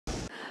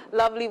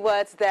Lovely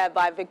words there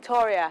by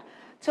Victoria.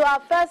 To our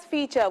first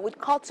feature, which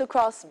cuts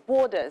across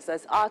borders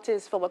as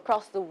artists from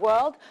across the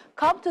world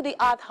come to the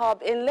Art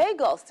Hub in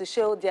Lagos to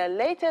show their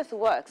latest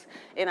works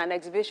in an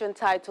exhibition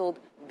titled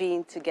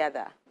Being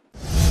Together.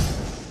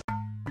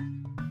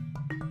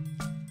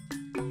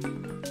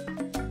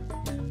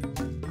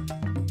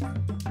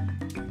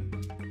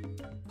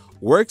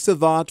 Works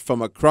of art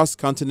from across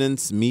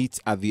continents meet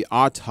at the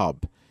Art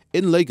Hub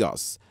in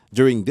Lagos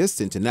during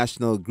this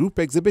international group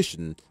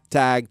exhibition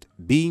tagged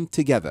Being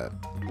Together.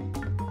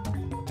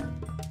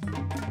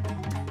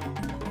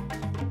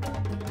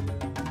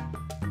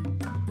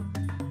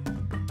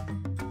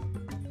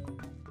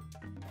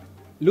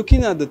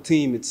 Looking at the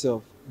theme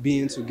itself,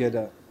 being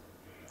together,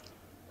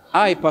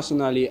 I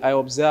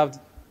observed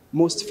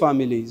most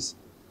families,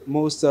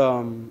 most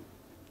loved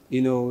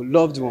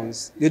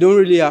ones, they don't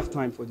really have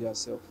time for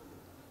themselves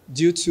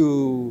due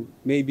to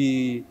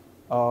maybe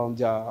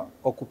their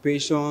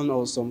occupation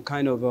or some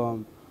kind of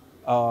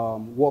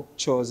work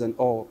chores and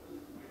all.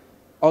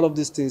 All of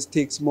these things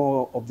takes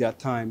more of their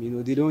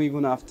time. They don't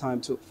even have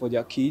time for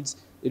their kids.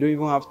 They don't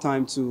even have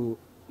time to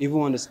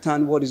even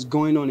understand what is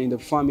going on in the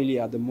family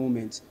at the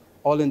moment.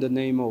 All in the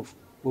name of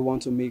we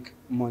want to make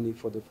money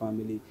for the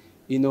family.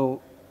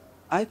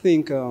 I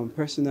think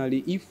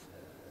personally, if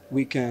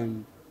we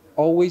can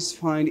always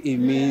find a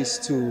means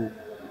to,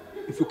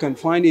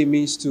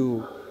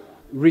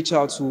 reach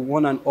out to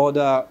one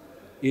another,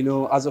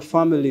 as a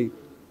family,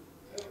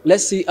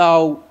 let's see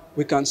how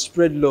we can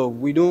spread love.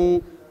 We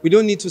don't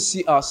need to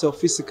see ourselves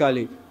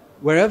physically.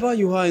 Wherever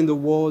you are in the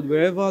world,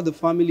 wherever the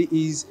family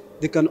is,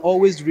 they can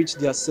always reach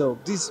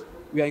themselves.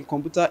 We are in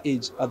computer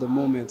age at the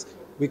moment.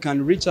 We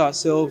can reach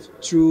ourselves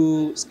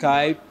through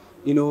Skype,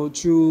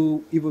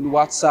 through even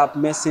WhatsApp,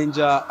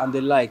 Messenger, and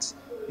the likes,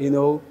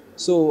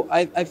 So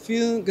I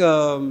feel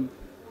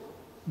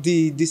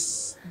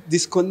this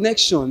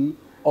connection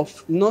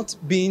of not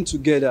being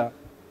together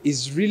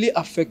is really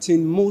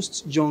affecting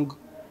most young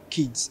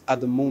kids at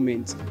the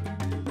moment.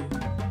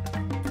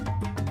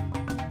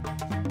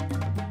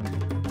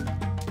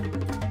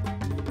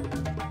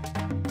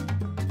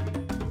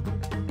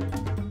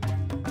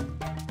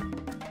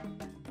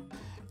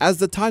 As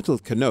the title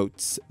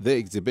connotes, the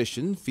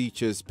exhibition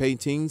features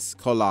paintings,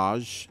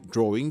 collage,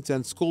 drawings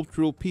and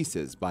sculptural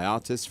pieces by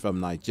artists from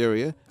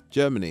Nigeria,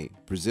 Germany,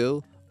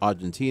 Brazil,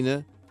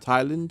 Argentina,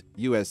 Thailand,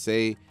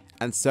 USA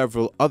and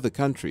several other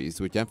countries,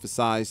 which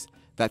emphasize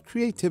that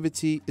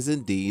creativity is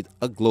indeed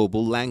a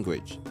global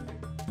language.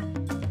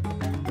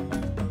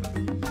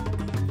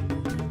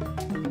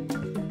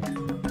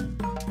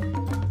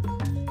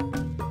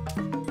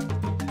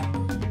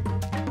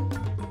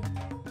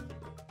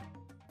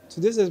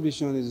 Today's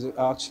exhibition is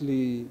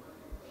actually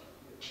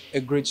a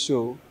great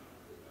show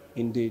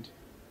indeed,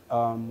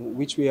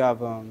 which we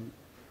have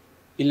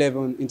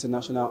 11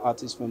 international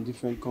artists from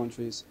different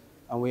countries,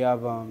 and we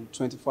have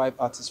 25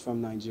 artists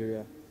from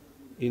Nigeria.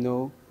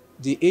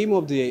 The aim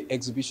of the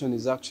exhibition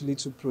is actually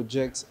to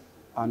project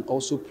and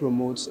also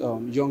promote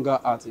younger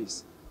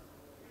artists.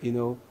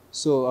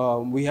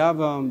 So we have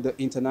the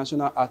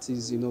international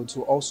artists,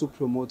 to also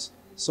promote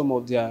some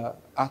of their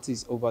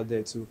artists over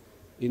there too.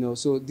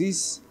 So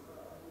this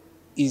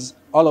is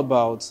all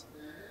about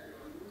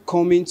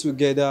coming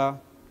together,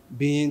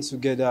 being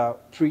together,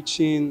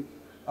 preaching,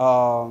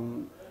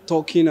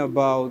 talking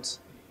about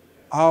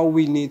how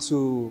we need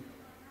to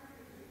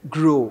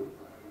grow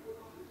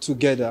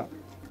together.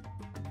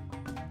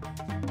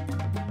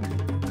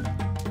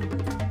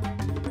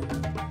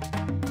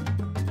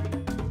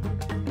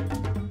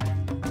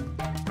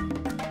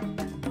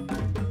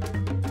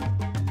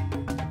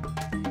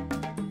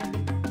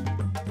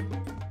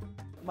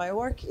 My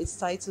work is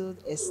titled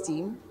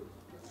Esteem,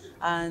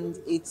 and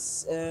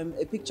it's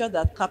a picture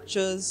that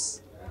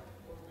captures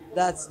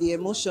the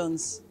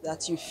emotions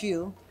that you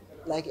feel,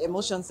 like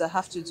emotions that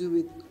have to do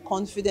with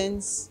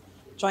confidence,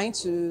 trying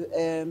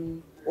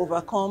to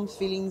overcome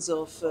feelings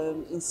of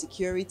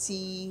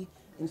insecurity,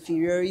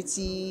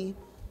 inferiority,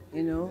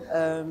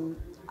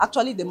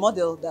 Actually, the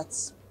model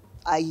that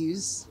I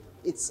use,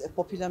 it's a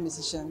popular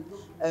musician.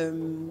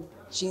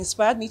 She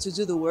inspired me to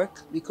do the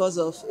work because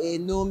of a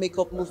no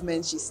makeup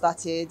movement she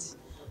started.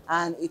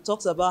 And it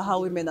talks about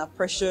how women are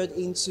pressured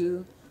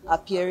into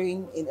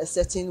appearing in a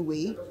certain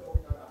way.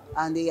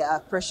 And they are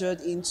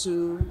pressured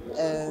into,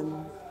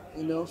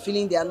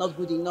 feeling they are not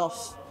good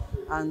enough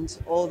and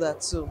all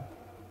that. So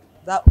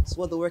that's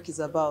what the work is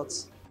about.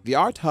 The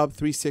Art Hub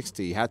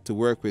 360 had to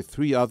work with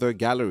 3 other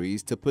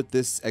galleries to put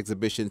this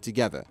exhibition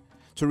together,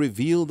 to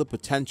reveal the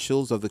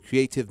potentials of the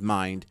creative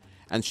mind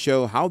and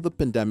show how the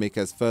pandemic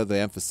has further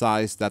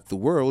emphasized that the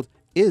world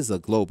is a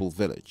global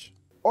village.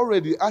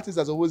 Already, artists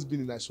has always been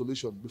in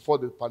isolation before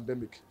the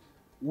pandemic.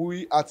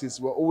 We artists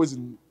were always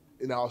in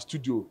our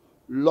studio,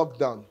 locked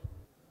down,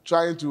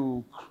 trying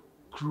to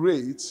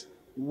create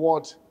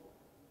what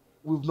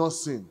we've not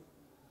seen.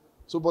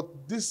 So, but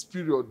this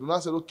period, when I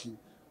said, okay,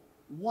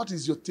 what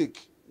is your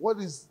take? What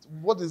is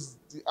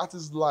the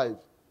artist's life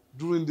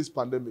during this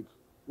pandemic?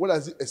 What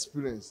has he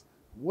experienced?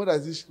 What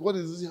does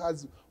he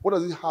has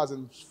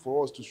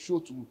for us to show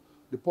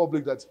to the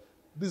public that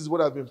this is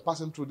what I've been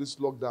passing through this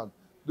lockdown,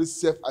 this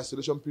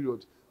self-isolation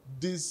period,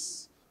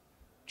 these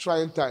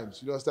trying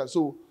times, you understand?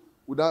 So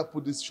would I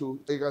put this show,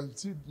 you can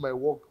see my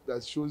work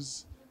that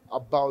shows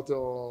about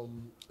a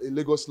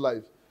Lagos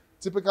life.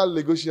 Typical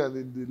Lagosian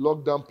in the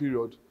lockdown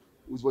period,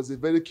 which was a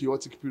very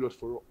chaotic period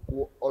for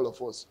all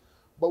of us.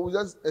 But we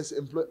just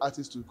employ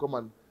artists to come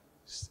and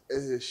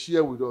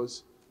share with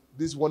us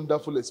this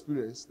wonderful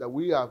experience that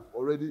we have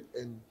already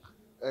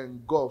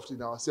engulfed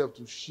in ourselves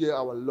to share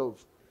our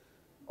love.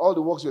 All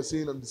the works you're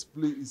seeing on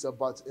display is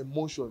about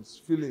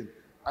emotions, feeling,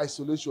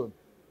 isolation,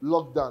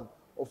 lockdown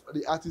of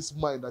the artist's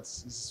mind that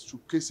is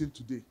showcasing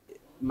today.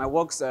 My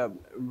works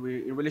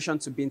in relation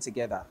to being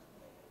together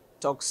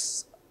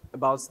talks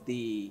about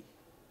the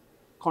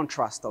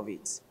contrast of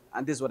it.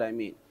 And this is what I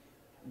mean.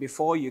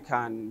 Before you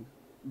can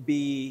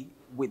be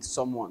with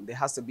someone, there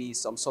has to be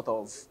some sort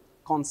of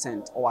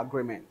consent or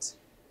agreement.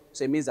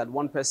 So it means that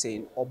one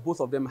person or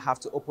both of them have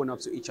to open up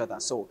to each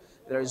other. So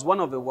there is one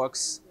of the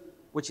works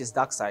which is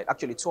Dark Side.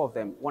 Actually, two of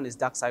them. One is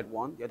Dark Side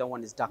 1, the other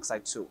one is Dark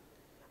Side 2.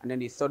 And then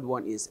the third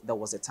one is There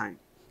Was a Time.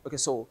 Okay,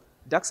 so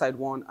Dark Side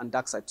 1 and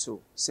Dark Side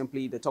 2,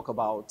 simply they talk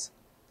about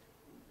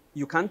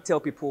you can't tell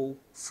people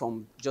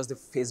from just the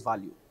face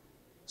value.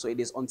 So it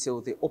is until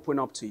they open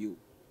up to you.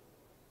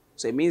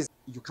 So it means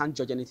you can't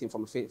judge anything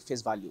from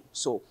face value.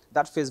 So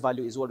that face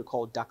value is what we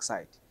call dark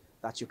side,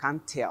 that you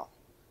can't tell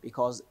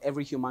because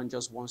every human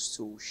just wants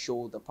to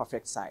show the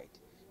perfect side.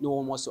 No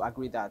one wants to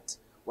agree that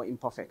we're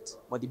imperfect.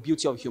 But the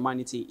beauty of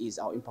humanity is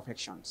our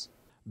imperfections.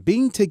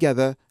 Being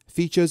Together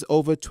features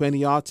over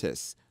 20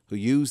 artists who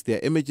use their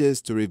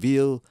images to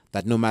reveal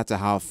that no matter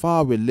how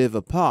far we live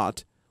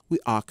apart, we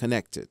are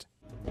connected.